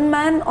common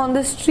man on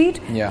the street,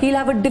 he'll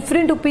have a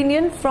different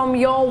opinion from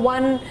your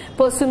one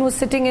person who's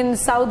sitting in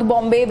South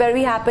Bombay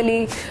very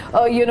happily,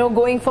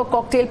 going for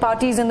cocktail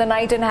parties in the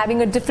night and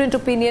having a different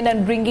opinion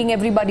and bringing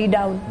everybody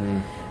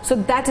down. So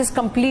that is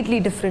completely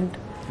different.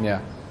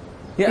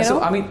 So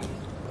I mean,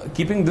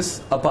 keeping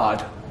this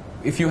apart,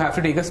 if you have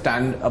to take a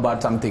stand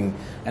about something,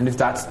 and if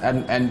that's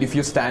and if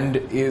your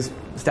stand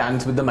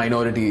stands with the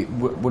minority,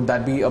 would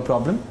that be a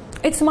problem?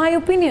 It's my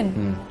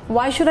opinion.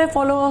 Why should I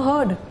follow a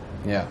herd?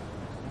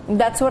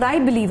 That's what I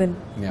believe in.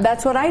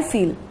 That's what I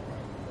feel.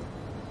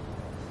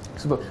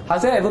 Super.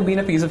 Has there ever been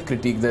a piece of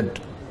critique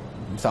that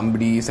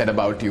somebody said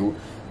about you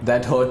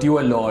that hurt you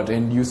a lot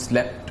and you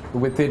slept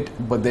with it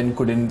but then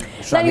couldn't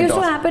shrug it off? That used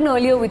to happen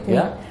earlier with me.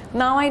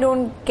 Now I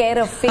don't care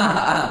a fig.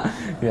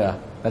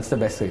 That's the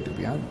best way to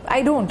be.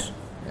 I don't.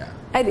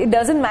 It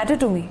doesn't matter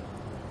to me.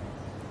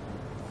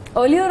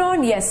 Earlier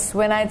on, yes,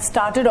 when I had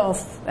started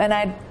off and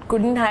I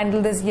couldn't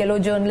handle this yellow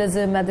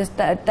journalism and this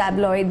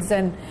tabloids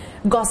and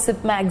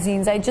gossip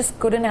magazines, I just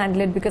couldn't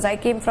handle it because I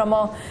came from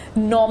a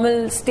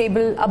normal,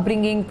 stable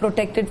upbringing,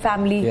 protected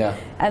family.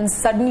 And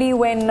suddenly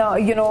when,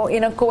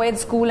 in a co-ed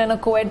school and a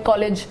co-ed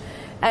college,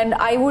 and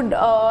I would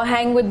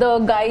hang with the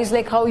guys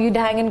like how you'd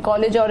hang in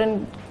college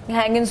or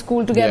hang in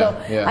school together.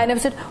 I never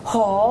said,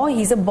 oh,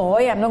 he's a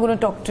boy, I'm not going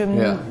to talk to him.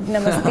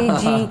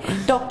 Namaste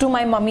ji, talk to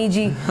my mummy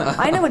ji.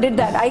 I never did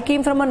that. I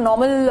came from a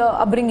normal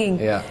upbringing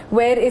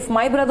where if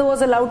my brother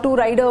was allowed to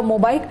ride a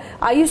motorbike,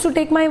 I used to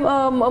take my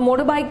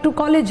motorbike to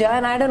college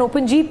and I had an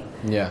open jeep.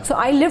 So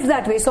I lived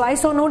that way. So I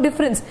saw no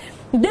difference.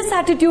 This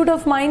attitude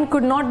of mine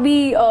could not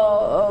be,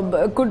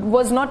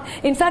 was not,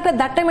 in fact at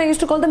that time I used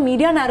to call the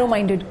media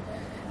narrow-minded.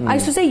 I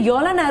used to say,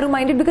 y'all are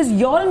narrow-minded because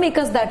y'all make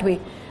us that way.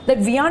 that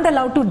we aren't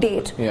allowed to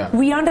date. Yeah.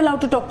 We aren't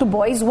allowed to talk to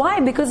boys. Why?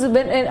 Because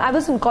when I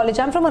was in college,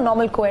 I'm from a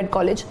normal co-ed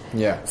college.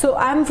 Yeah. So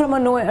I'm from a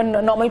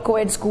normal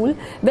co-ed school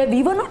where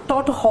we were not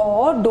taught,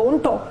 oh,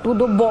 don't talk to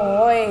the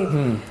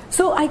boy.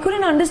 So I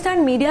couldn't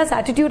understand media's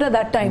attitude at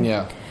that time.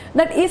 Yeah.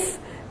 That if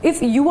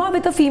you are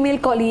with a female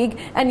colleague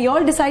and you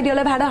all decide you'll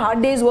have had a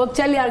hard day's work,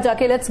 chal yaar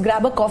jaake let's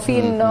grab a coffee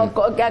in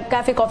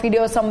cafe coffee day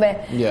or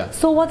somewhere. Yeah.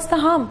 So what's the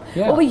harm?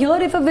 Yeah. Over here,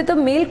 if with a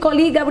male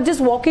colleague, I would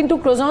just walk into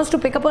Croissants to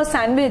pick up a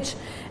sandwich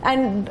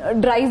and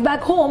drive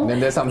back home.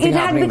 Then there's something it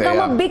had happening become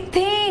there, yeah. a big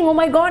thing. Oh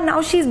my God!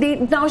 Now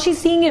she's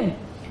seeing him.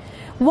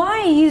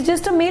 Why? He's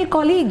just a male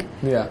colleague.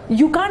 Yeah.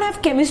 You can't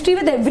have chemistry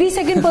with every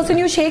second person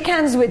you shake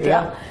hands with.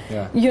 Yeah.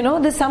 Yeah. You know,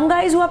 there's some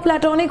guys who are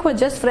platonic, who are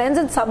just friends,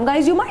 and some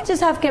guys you might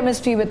just have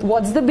chemistry with.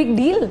 What's the big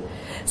deal?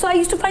 So I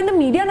used to find the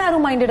media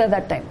narrow-minded at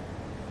that time.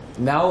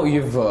 Now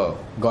you've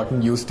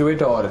gotten used to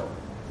it, or?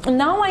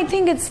 Now I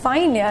think it's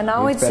fine. Yeah.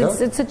 Now it's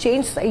a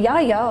change.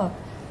 Yeah.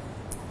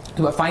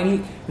 But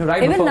finally,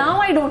 right Even before, now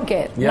I don't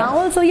care. Yeah. Now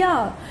also,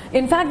 yeah.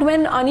 In fact,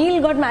 when Anil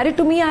got married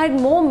to me, I had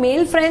more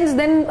male friends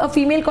than a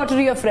female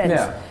coterie of friends.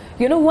 Yeah.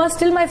 You know, who are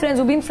still my friends,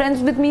 who've been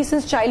friends with me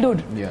since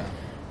childhood. Yeah.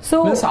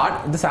 So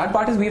The sad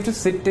part is we have to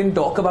sit and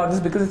talk about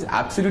this because it's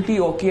absolutely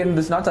okay and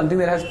it's not something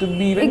that has to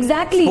be even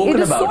exactly, spoken it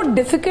is about. so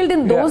difficult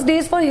in those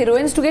days for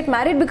heroines to get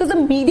married because the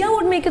media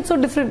would make it so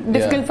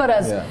difficult for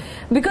us. Yeah.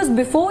 Because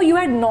before you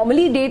had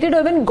normally dated or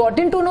even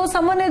gotten to know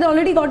someone, had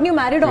already gotten you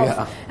married off,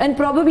 Yeah. and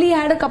probably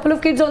had a couple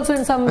of kids also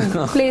in some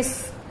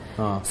place.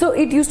 So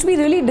it used to be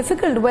really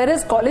difficult,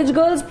 whereas college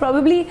girls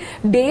probably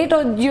date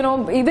or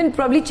even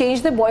probably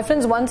change their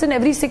boyfriends once in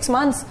every 6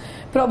 months.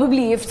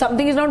 Probably if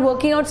something is not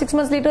working out, 6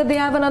 months later they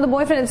have another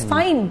boyfriend. It's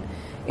fine,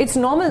 it's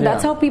normal.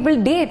 That's how people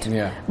date.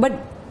 But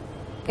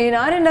in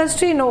our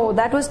industry, no,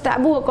 that was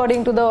taboo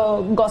according to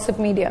the gossip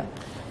media.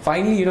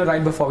 Finally,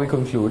 right before we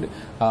conclude,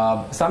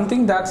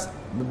 something that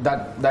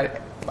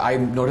I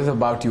notice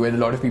about you and a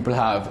lot of people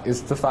have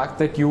is the fact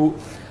that you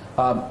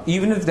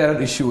even if there are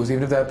issues,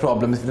 even if there are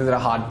problems, even if there are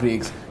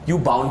heartbreaks, you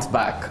bounce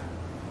back.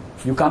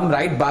 You come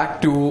right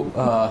back to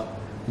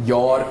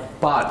your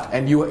path,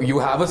 and you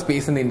have a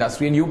space in the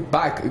industry, and you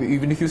back.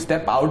 Even if you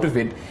step out of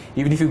it,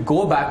 even if you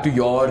go back to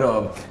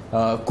your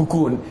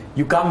cocoon,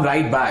 you come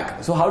right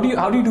back. So how do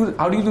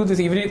you do this?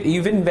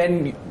 Even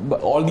when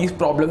all these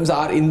problems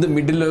are in the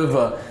middle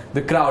of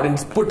the crowd and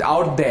it's put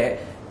out there,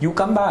 you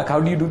come back. How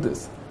do you do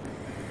this?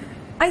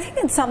 I think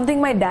it's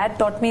something my dad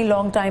taught me a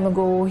long time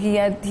ago.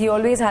 He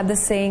always had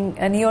this saying,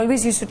 and he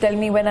always used to tell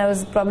me when I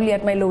was probably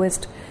at my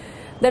lowest,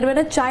 that when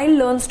a child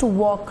learns to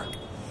walk,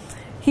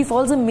 he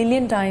falls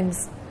 1,000,000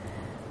 times,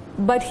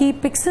 but he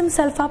picks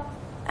himself up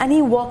and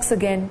he walks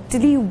again till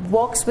he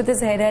walks with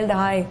his head held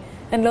high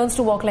and learns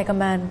to walk like a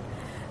man.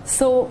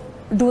 So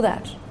do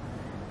that.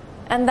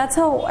 And that's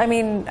how,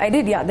 I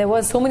did, there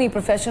were so many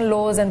professional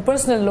lows and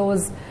personal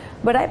lows,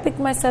 but I picked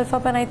myself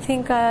up and I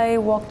think I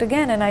walked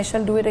again, and I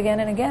shall do it again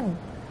and again.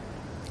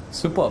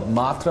 Superb.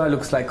 Matra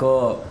looks like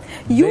a...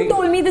 You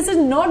told me this is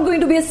not going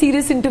to be a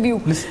serious interview.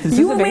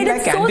 You made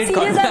it so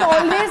serious.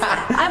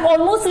 I've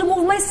almost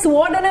removed my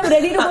sword and I'm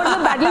ready to go to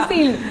the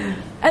battlefield.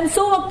 I'm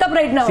so worked up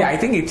right now. See, I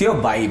think it's your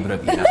vibe,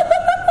 Raveena.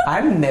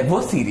 I'm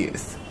never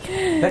serious.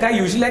 Like I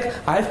usually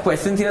I have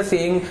questions here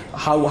saying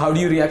how do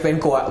you react when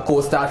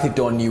co-stars hit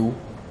on you?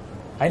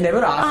 I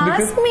never ask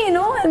me,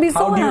 I'll be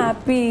so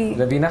happy.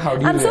 Raveena, how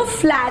do you I'm so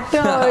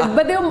flattered,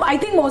 but I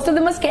think most of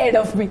them are scared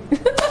of me.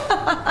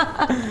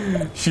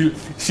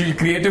 She'll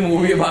create a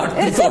movie about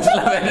social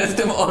awareness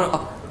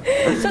tomorrow.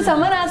 So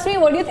someone asked me,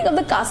 what do you think of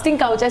the casting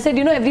couch? I said,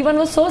 everyone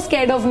was so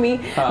scared of me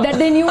that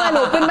they knew I'll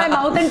open my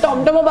mouth and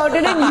tom-tom about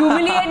it and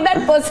humiliate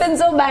that person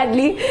so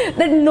badly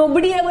that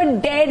nobody ever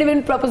dared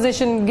even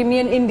give me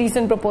an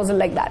indecent proposal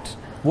like that.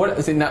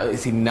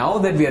 Now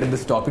that we are in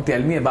this topic,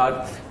 tell me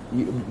about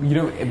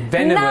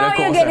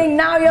whenever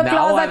now your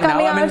claws are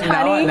coming out,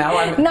 honey.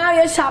 Now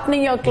you're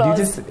sharpening your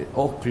claws.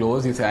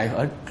 Claws. You say I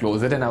heard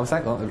close it, and I was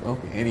like,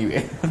 okay.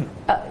 Anyway,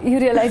 you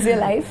realize you're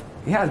live.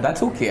 Yeah,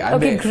 that's okay.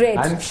 Great.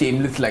 I'm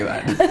shameless like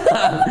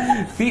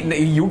that. See,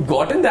 you've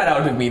gotten that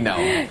out of me now.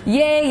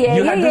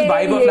 You had this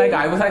vibe of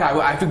I was like,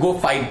 I have to go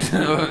fight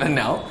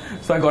now.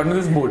 So I got into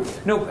this mood.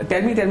 No,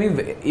 tell me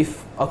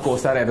if a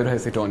co-star ever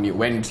has hit on you,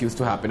 when it used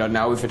to happen, or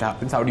now if it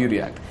happens, how do you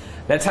react?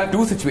 Let's have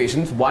two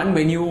situations, one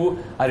when you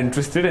are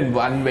interested and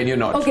one when you're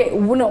not. Okay,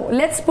 no,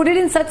 let's put it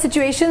in such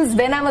situations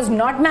when I was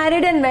not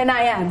married and when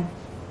I am.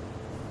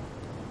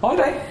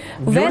 Alright.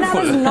 When I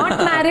was not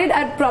married,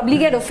 I'd probably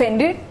get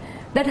offended.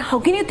 That how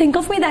can you think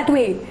of me that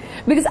way?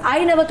 Because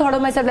I never thought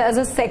of myself as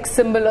a sex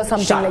symbol or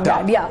something like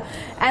that. Yeah.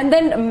 And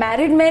then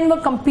married men were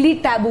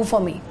complete taboo for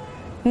me.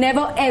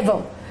 Never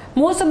ever.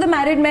 Most of the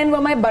married men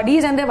were my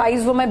buddies and their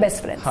wives were my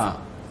best friends.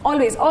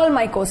 Always, all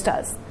my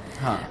co-stars.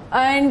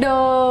 And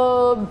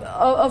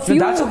a few...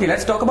 So that's okay.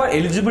 Let's talk about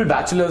eligible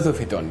bachelors who've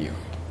hit on you.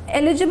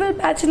 Eligible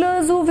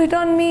bachelors who've hit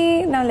on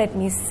me? Now let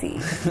me see.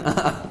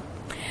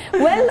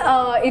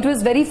 Well, it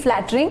was very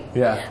flattering.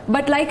 Yeah.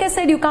 But like I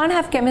said, you can't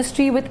have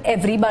chemistry with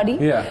everybody.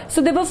 Yeah.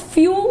 So there were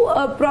few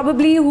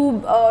probably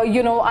who,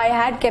 I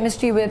had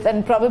chemistry with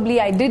and probably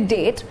I did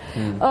date.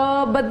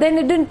 But then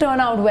it didn't turn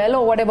out well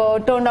or whatever.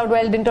 Turned out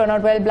well, didn't turn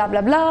out well, blah,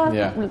 blah, blah.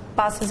 Yeah.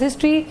 Past is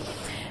history.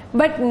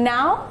 But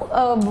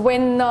now,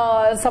 when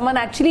someone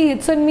actually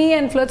hits on me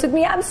and flirts with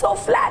me, I'm so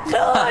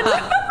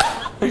flattered.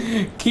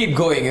 Keep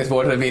going is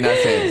what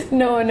Raveena says.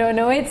 No.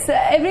 It's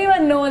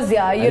everyone knows,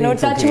 yeah.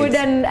 Touch wood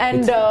and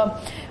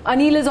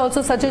Anil is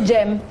also such a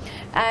gem.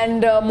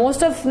 And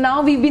most of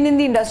now we've been in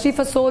the industry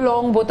for so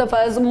long, both of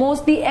us.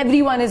 Mostly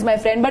everyone is my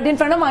friend, but in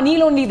front of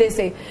Anil only they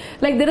say.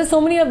 Like there are so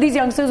many of these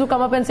youngsters who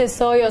come up and say,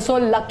 "Sir, you're so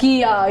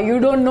lucky, you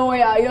don't know,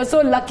 you're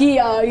so lucky,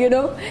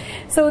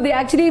 So they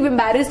actually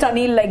embarrassed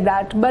Anil like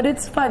that. But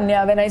it's fun,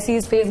 when I see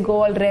his face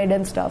go all red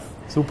and stuff.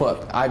 Super.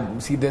 I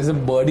see there's a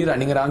birdie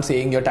running around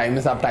saying your time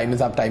is up, time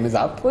is up, time is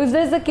up. Well, if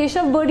there's the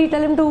Keshav birdie,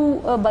 tell him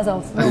to buzz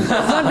off. No, it's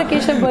not the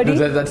Keshav birdie.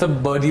 That's a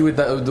birdie with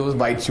those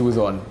white shoes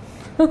on.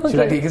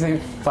 Should I take his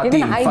name?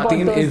 Even I bought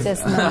those is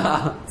just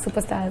now.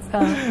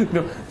 Superstars.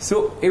 No,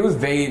 so it was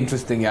very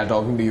interesting,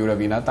 talking to you,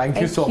 Raveena. Thank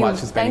you so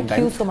much for spending time.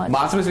 Thank you so much.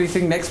 Maatr is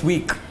releasing next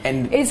week,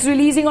 and it's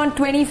releasing on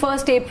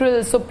 21st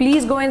April. So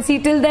please go and see.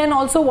 Till then,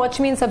 also watch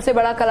me in Sabse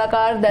Bada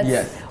Kalakar.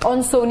 That's on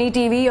Sony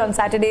TV on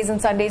Saturdays and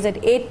Sundays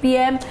at 8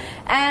 p.m.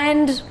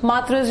 And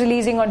Maatr is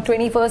releasing on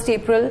 21st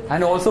April.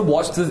 And also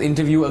watch this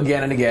interview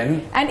again and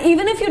again. And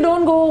even if you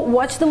don't go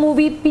watch the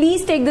movie,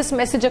 please take this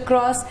message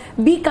across.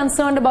 Be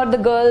concerned about the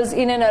girls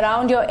in and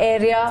around your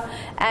area,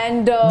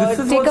 and take up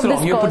this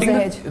cause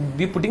ahead.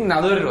 You're putting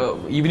another,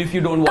 even if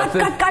you don't watch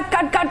it.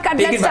 Cut.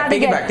 Let's start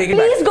again.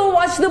 Please go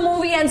watch the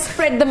movie and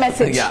spread the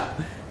message. Yeah,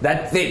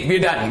 that's it.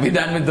 We're done. We're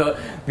done with the.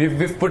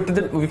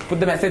 We've put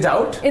the message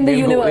out in the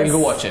universe. We'll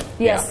go watch it.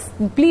 Yes,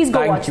 please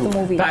go watch the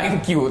movie.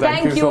 Thank you.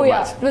 Thank you so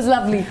much. It was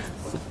lovely.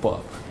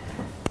 Superb.